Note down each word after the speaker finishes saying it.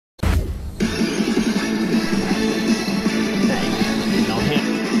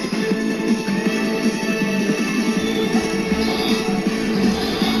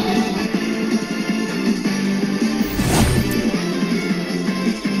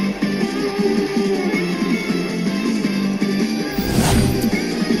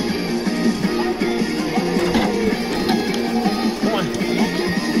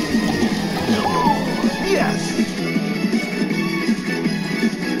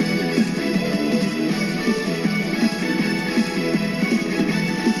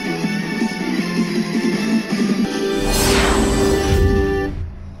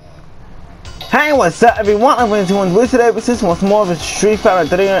Hey, what's up everyone? I'm going to do this today, but this was more of a Street Fighter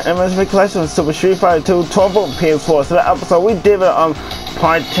 3 anniversary collection of Super Street Fighter 2 Turbo PS4. So that episode we did it on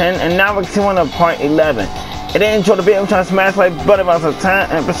part 10, and now we're continuing on part 11. If you enjoyed the video, I'm trying to smash like button about the time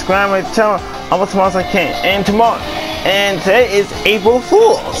and subscribe to my channel almost as much as I can. And tomorrow, and today is April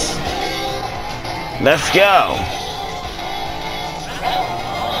Fools. Let's go.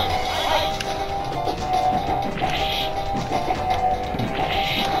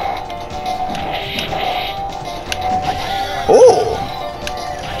 Oh!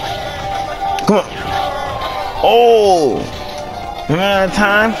 Come on. Oh! No matter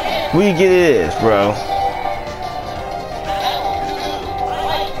time, we get this, bro.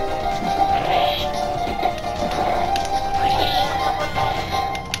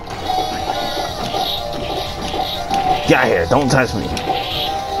 Get out of here, don't touch me.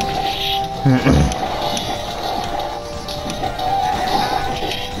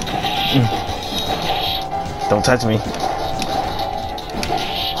 Don't touch me.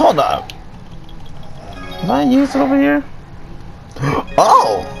 Hold up. Have I used it over here?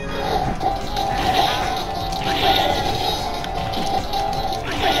 Oh!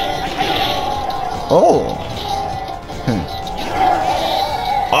 Oh!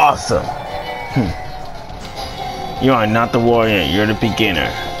 Awesome! You are not the warrior, you're the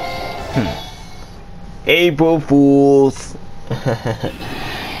beginner. April Fools!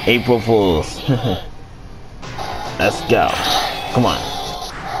 April Fools. Let's go. Come on.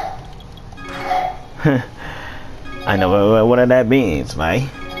 I know what that means, right?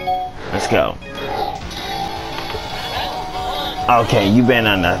 Let's go. Okay, you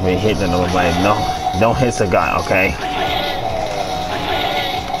better not be hitting nobody. No, don't hit the guy, okay?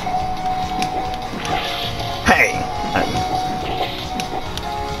 Hey!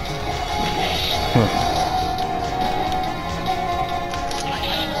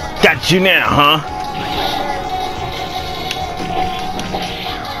 Got you now, huh?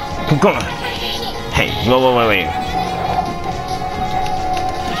 Come on. Hey, wait.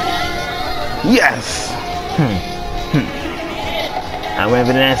 Yes! I went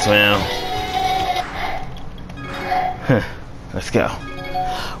for the next round. Let's go.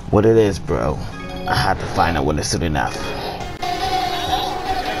 What it is, bro. I have to find out when it's soon enough.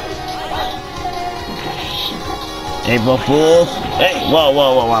 April Fools! Hey, whoa,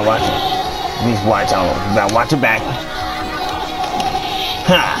 watch it. Please watch out. You better watch your back.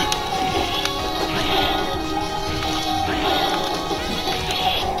 Ha!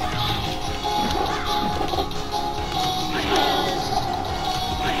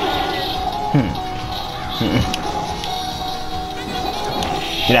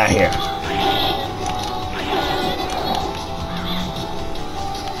 Get out of here.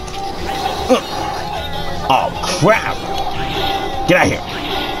 Oh crap! Get out of here.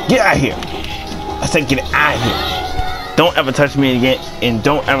 Get out of here. I said get out of here. Don't ever touch me again, and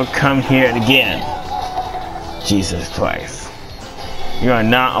don't ever come here again. Jesus Christ. You are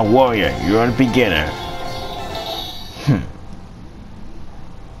not a warrior. You're a beginner.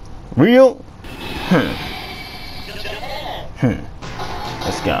 Real?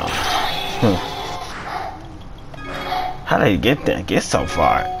 Let's go. How did you get there? Get so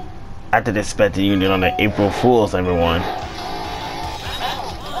far? I did expect the unit on the April Fools, everyone.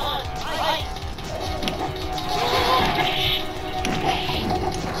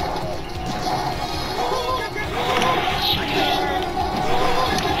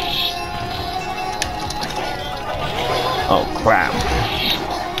 Oh crap.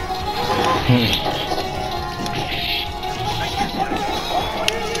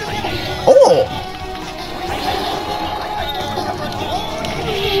 Oh!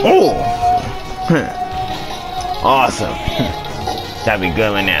 Oh! Awesome. That'd be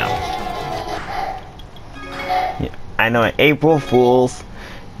good right now. Yeah, I know April Fools.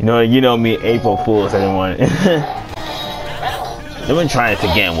 You know me, April Fools, everyone. Let me try this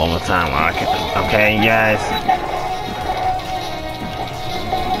again one more time. Okay, guys.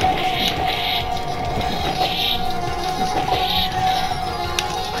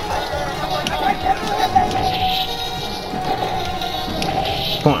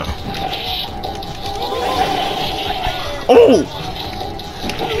 Come on. Oh!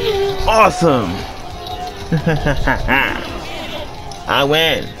 Awesome! I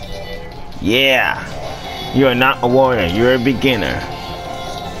win. Yeah. You are not a warrior. You're a beginner.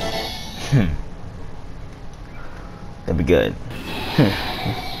 That'd be good.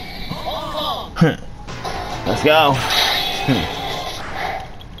 Let's go.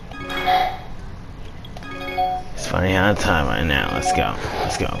 It's running out of time right now. Let's go.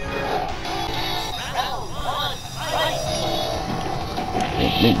 Let's go.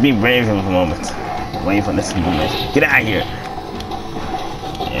 Be brave for a moment. waiting for this moment. Get out of here.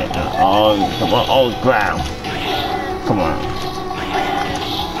 Yeah, oh, come on, oh, ground. Come on.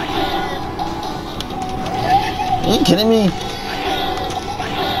 Are you kidding me?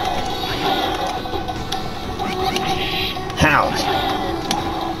 How?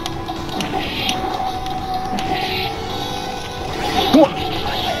 Come on.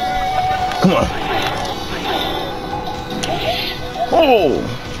 Come on. Oh!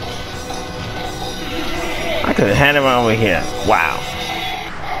 I could have had him over here. Wow.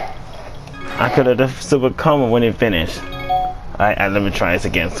 I could have done super coma when it finished. Alright, let me try this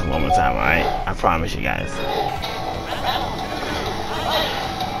again one more time, alright? I promise you guys.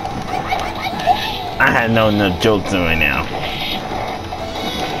 I had no jokes in right now.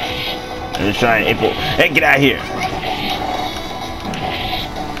 Let's try April. Hey, get out of here!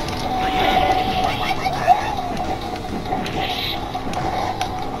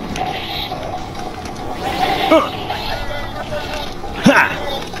 Ha!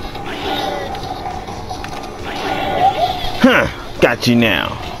 Huh, got you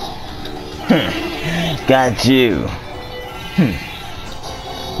now. Got you.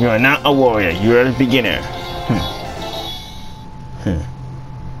 You are not a warrior, you are a beginner.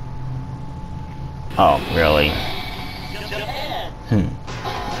 Oh, really?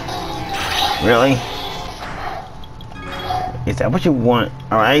 Really? Is that what you want?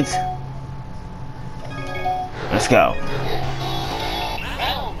 Alright? Let's go.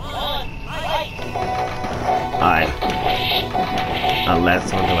 Alright.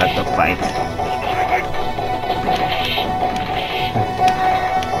 Let's let the fight.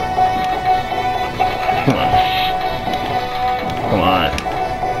 Come on. Come on.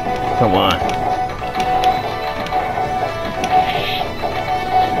 Come on.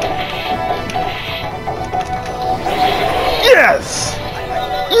 Yes!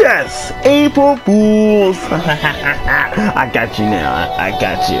 Yes! April Fools! I got you now. I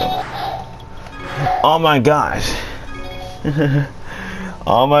got you. Oh my gosh.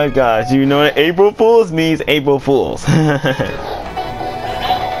 Oh my gosh. You know what April Fools means? April Fools. Come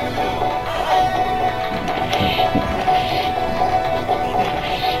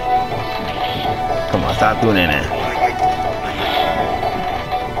on, stop doing that now.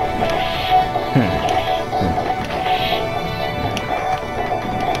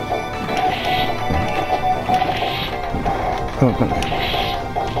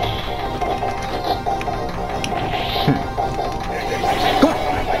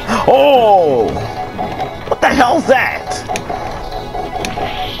 Oh! What the hell's that?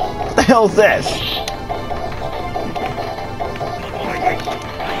 What the hell's this?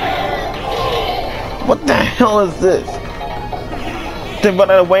 What the hell is this? To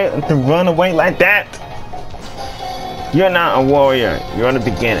run away like that? You're not a warrior. You're a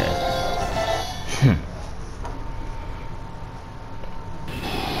beginner.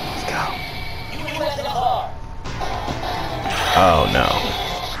 Let's go. Oh no.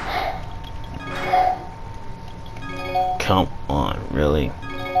 Come on, really?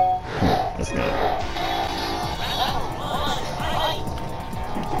 Let's go.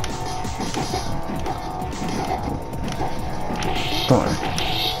 Come on.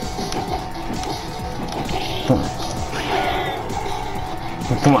 Come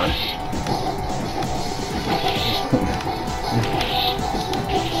on. Come on.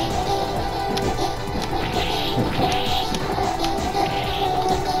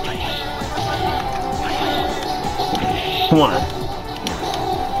 Come on.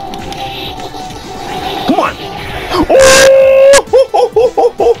 Come on.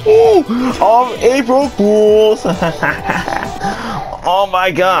 Oh, April Fools. Oh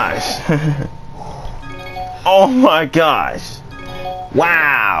my gosh. Oh my gosh.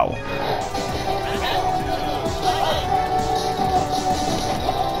 Wow.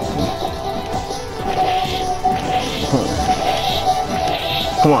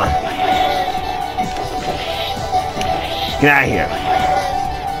 Come on. Get out of here.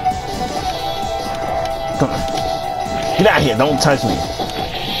 Come on. Get out of here. Don't touch me.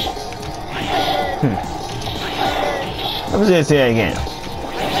 Let me just say it again.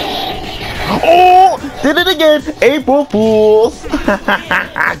 Oh! Did it again. April Fools.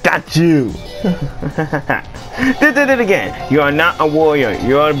 I got you. Did it again. You are not a warrior.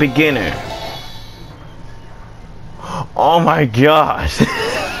 You are a beginner. Oh my gosh.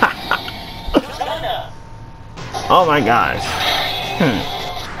 Oh my gosh.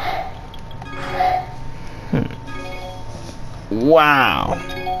 Wow.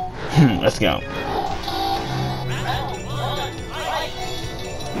 Let's go.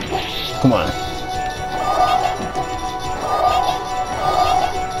 Come on.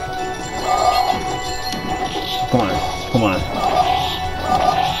 Come on.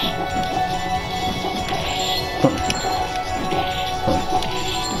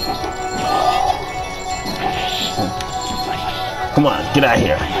 Come on, get out of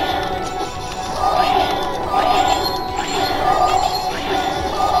here.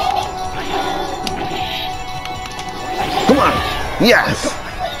 Come on. Yes.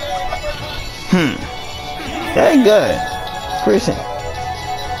 Very good. Appreciate it.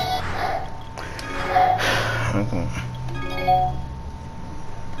 Okay.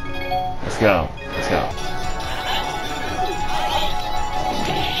 Let's go. Let's go.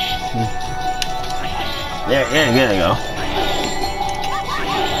 There you go.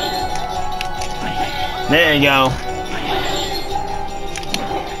 There you go.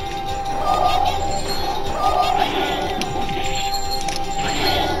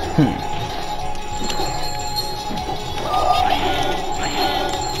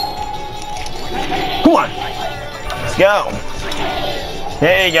 Come on. Let's go.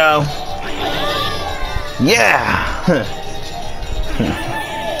 There you go. Yeah.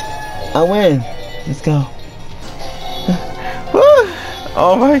 I win. Let's go.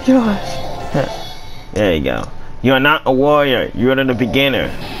 Oh my gosh. There you go. You're not a warrior. You're the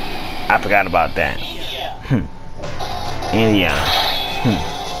beginner. I forgot about that. India.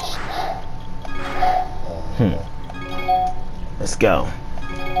 Let's go.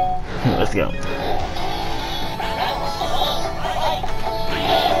 Let's go.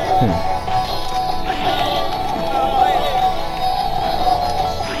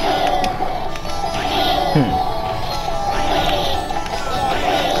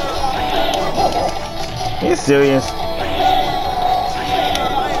 Are you serious?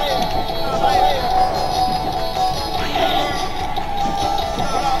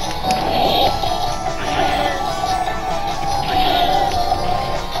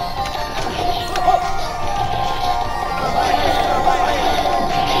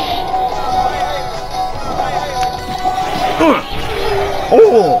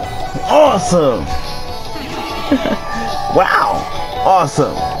 Oh, awesome. Wow,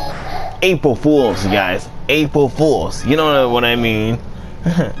 awesome. April Fools, guys. April Fools. You don't know what I mean.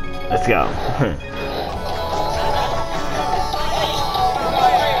 Let's go.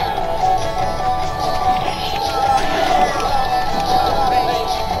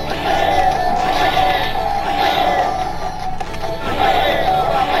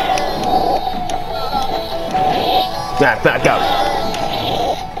 Back out.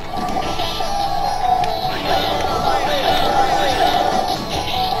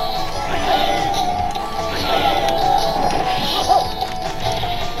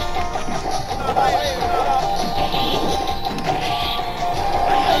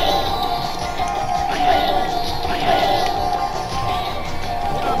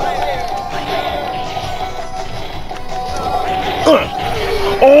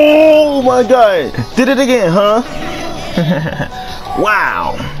 Oh my god! Did it again, huh?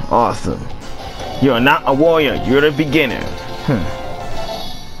 Wow! Awesome. You're not a warrior, you're a beginner.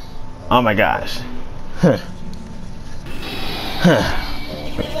 Oh my gosh.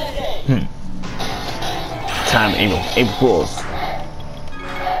 Time April Fools.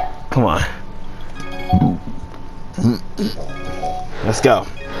 Come on. Let's go.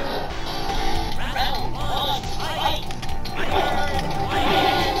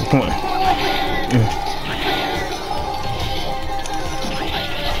 Come on.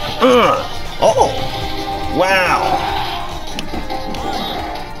 Oh! Wow!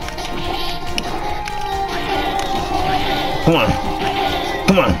 Come on.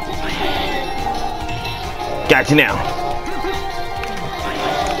 Come on. Got you now.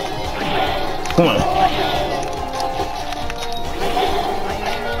 Come on.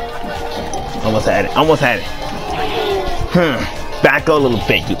 Almost had it. Almost had it. Back a little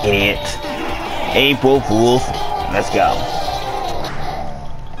bit, you idiot. April Fools. Let's go.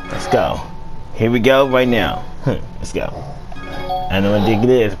 Let's go. Here we go right now. Let's go. I know what dig it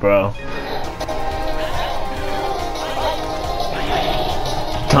is, bro.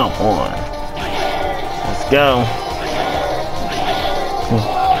 Come on. Let's go.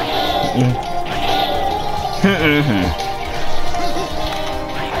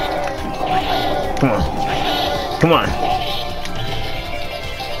 Come on. Come on.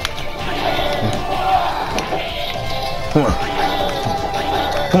 Come on.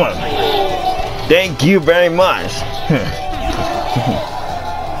 Come on. Thank you very much.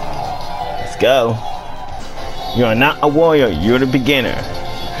 Let's go. You are not a warrior, you're the beginner.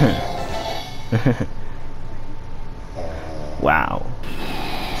 Wow.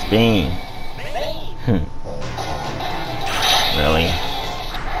 Spain. Really?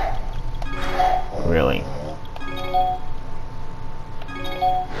 Really?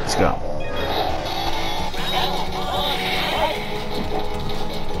 Let's go.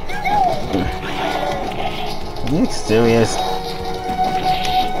 Are you serious?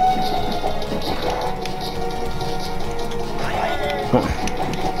 Come on.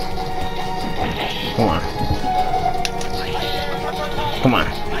 Come on. Come on.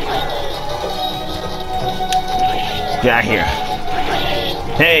 Get out here.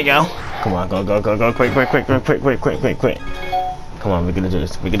 There you go. Come on, go, go, go, go, quick, quick, quick, quick, quick, quick, quick, quick, quick. Come on, we're gonna do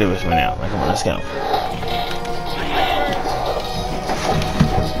this. We can do this right now. Come on, let's go.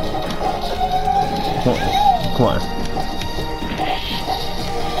 Come on. Come on.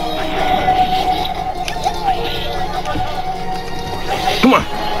 Come on.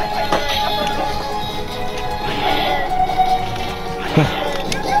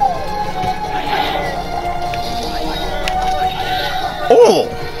 Oh!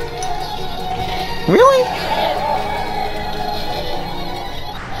 Really?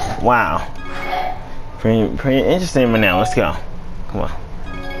 Wow. Pretty interesting, but now let's go. Come on.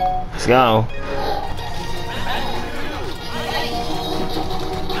 Let's go.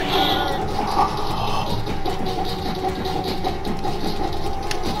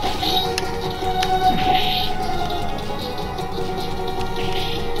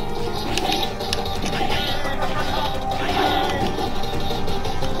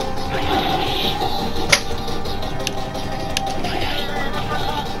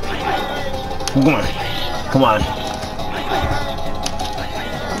 Come on. Come on.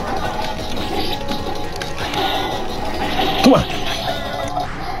 Come on.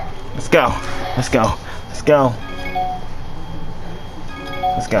 Let's go. Let's go. Let's go.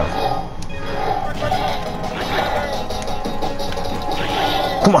 Let's go.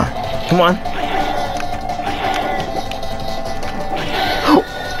 Come on. Come on.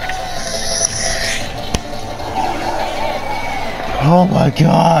 Oh my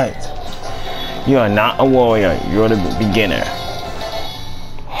God. You are not a warrior, you're the beginner.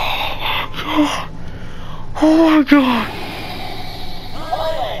 Oh my God.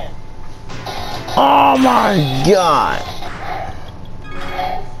 Oh my God.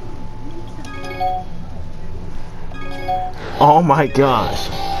 Oh my gosh.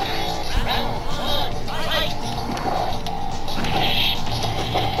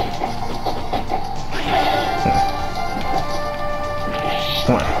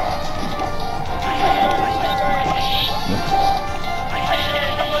 Come on.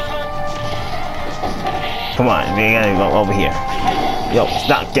 Come on, we gotta go over here. Yo,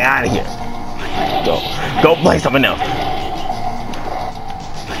 stop, get out of here. Go play something else.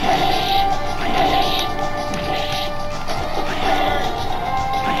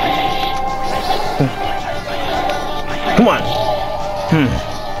 Come on.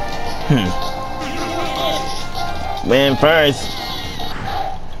 Man, first,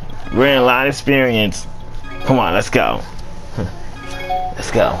 we're in a lot of experience. Come on, let's go.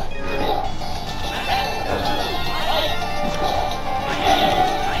 Let's go.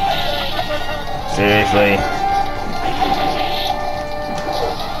 Seriously?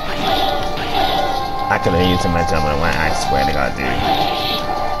 I could have used my jump when I swear to God, dude.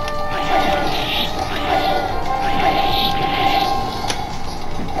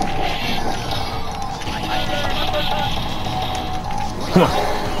 Come on.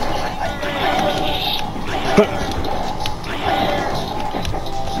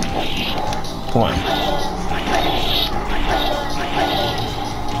 Come on.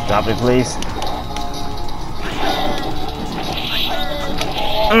 Stop it, please.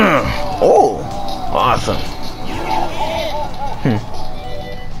 Oh, awesome.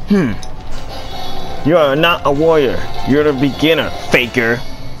 You are not a warrior. You're a beginner, faker.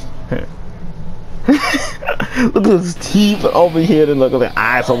 Look at his teeth over here and look at the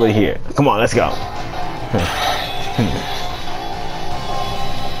eyes over here. Come on, let's go.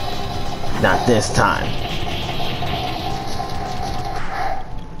 Not this time.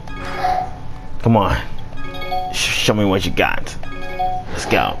 Come on. Show me what you got. Let's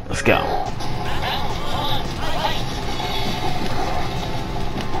go. Let's go.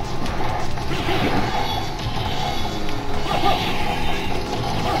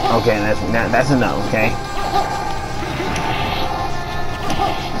 Okay, that's enough, okay?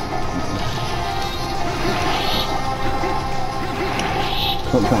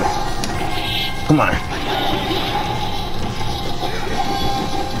 Come on. Come on.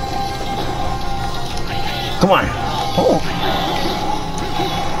 Come on. Oh.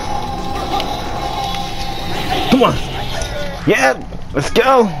 Come on. Yeah, let's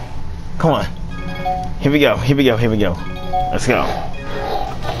go. Come on. Here we go. Here we go. Here we go. Let's go.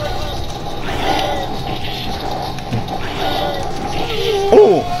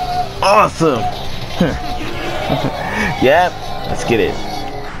 Oh. Awesome. Yep. Let's get it.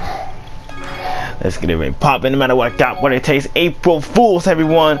 Let's get it ready. Pop in no matter what it takes. April Fools,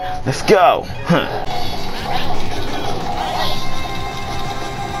 everyone. Let's go.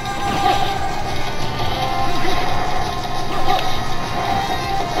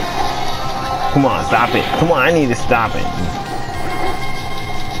 Come on, stop it. Come on, I need to stop it.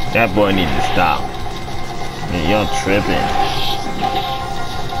 That boy needs to stop. Man, you're tripping.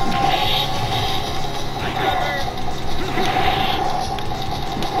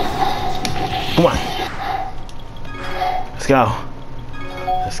 Come on. Let's go.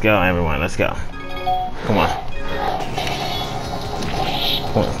 Let's go, everyone. Let's go. Come on.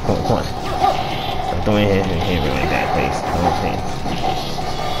 Come on, come on, come on. Stop doing it here like that, please.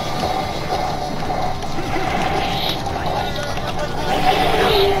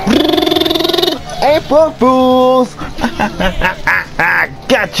 April Fools!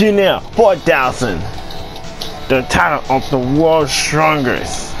 Got you now. 4,000. The title of the world's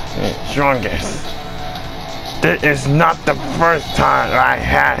strongest. This is not the first time I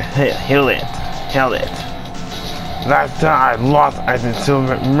had held it. Last time I lost as a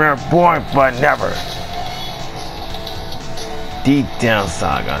silver mere boy, but never. Deep down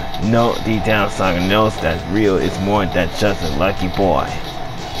Saga knows that Rio is more than just a lucky boy.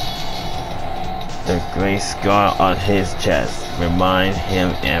 The gray scar on his chest reminds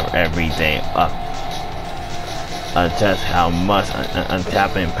him every day of just how much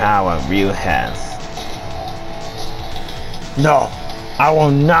untapping power Ryu has. No, I will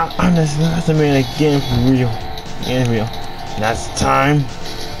not underestimate again for Ryu. Next time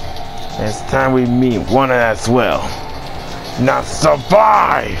we meet one as well. Not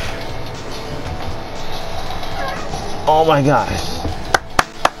survive! Oh my gosh.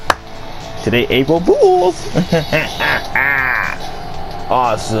 Today, April Fools!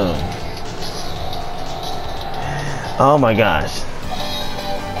 Awesome. Oh my gosh.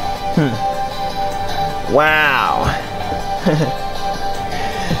 Wow.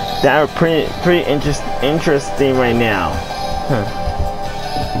 That was pretty interesting right now.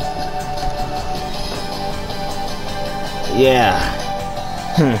 Yeah.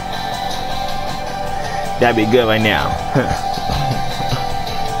 That'd be good right now.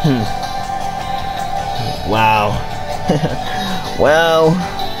 Wow. Well.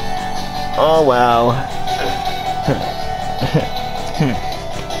 Oh well.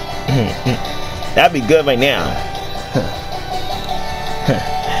 That'd be good right now.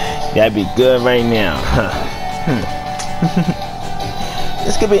 That'd be good right now.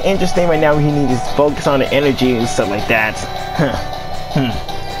 This could be interesting right now. We need to focus on the energy and stuff like that.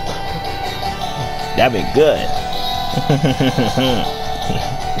 That'd be good.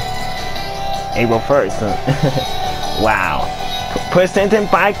 April 1st. Wow. Presented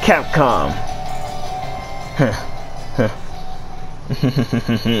by Capcom.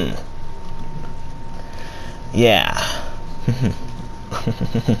 Yeah.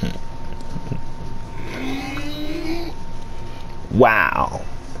 Wow.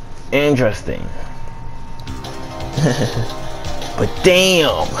 Interesting. But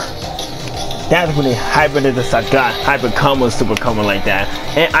damn. That's really hyper to the saga, hyper combo, super combo like that.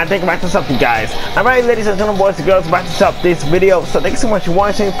 And I think about to stop you guys. Alright, ladies and gentlemen, boys and girls, about to stop this video. So thanks so much for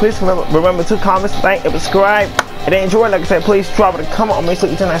watching. Please remember to comment, like, and subscribe. And then enjoy, like I said, please drop it a comment on me so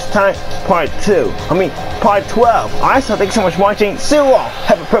you can next time. Part 12. Alright, so thanks so much for watching. See you all.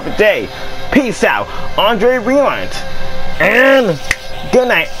 Have a perfect day. Peace out. Andre Rewind. And good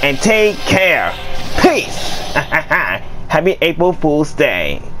night and take care. Peace. Happy April Fool's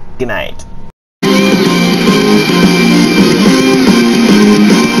Day. Good night.